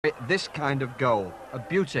This kind of goal, a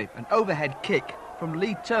beauty, an overhead kick from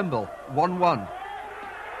Lee Turnbull, 1-1.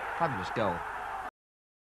 Fabulous goal.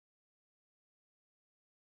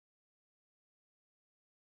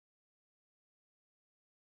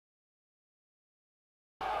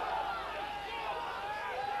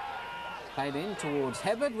 Played in towards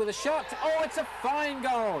Hebberd with a shot. Oh, it's a fine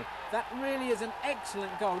goal. That really is an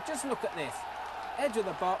excellent goal. Just look at this. Edge of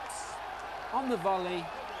the box, on the volley,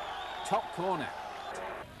 top corner.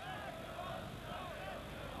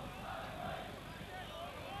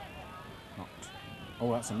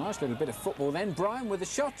 Oh, that's a nice little bit of football then. Brien with the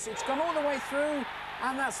shots. It's gone all the way through,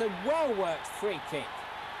 and that's a well-worked free kick.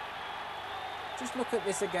 Just look at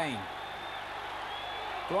this again.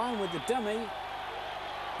 Brien with the dummy,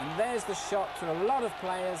 and there's the shot through a lot of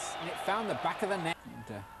players, and it found the back of the net.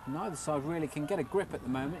 And, neither side really can get a grip at the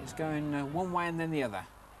moment. It's going one way and then the other.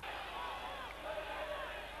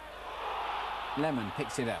 Lemon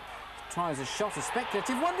picks it up. Tries a shot, a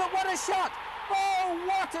speculative one, but what a shot! Oh,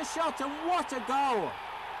 what a shot and what a goal!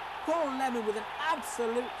 Paul Lemon with an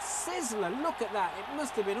absolute sizzler. Look at that. It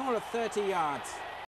must have been all of 30 yards.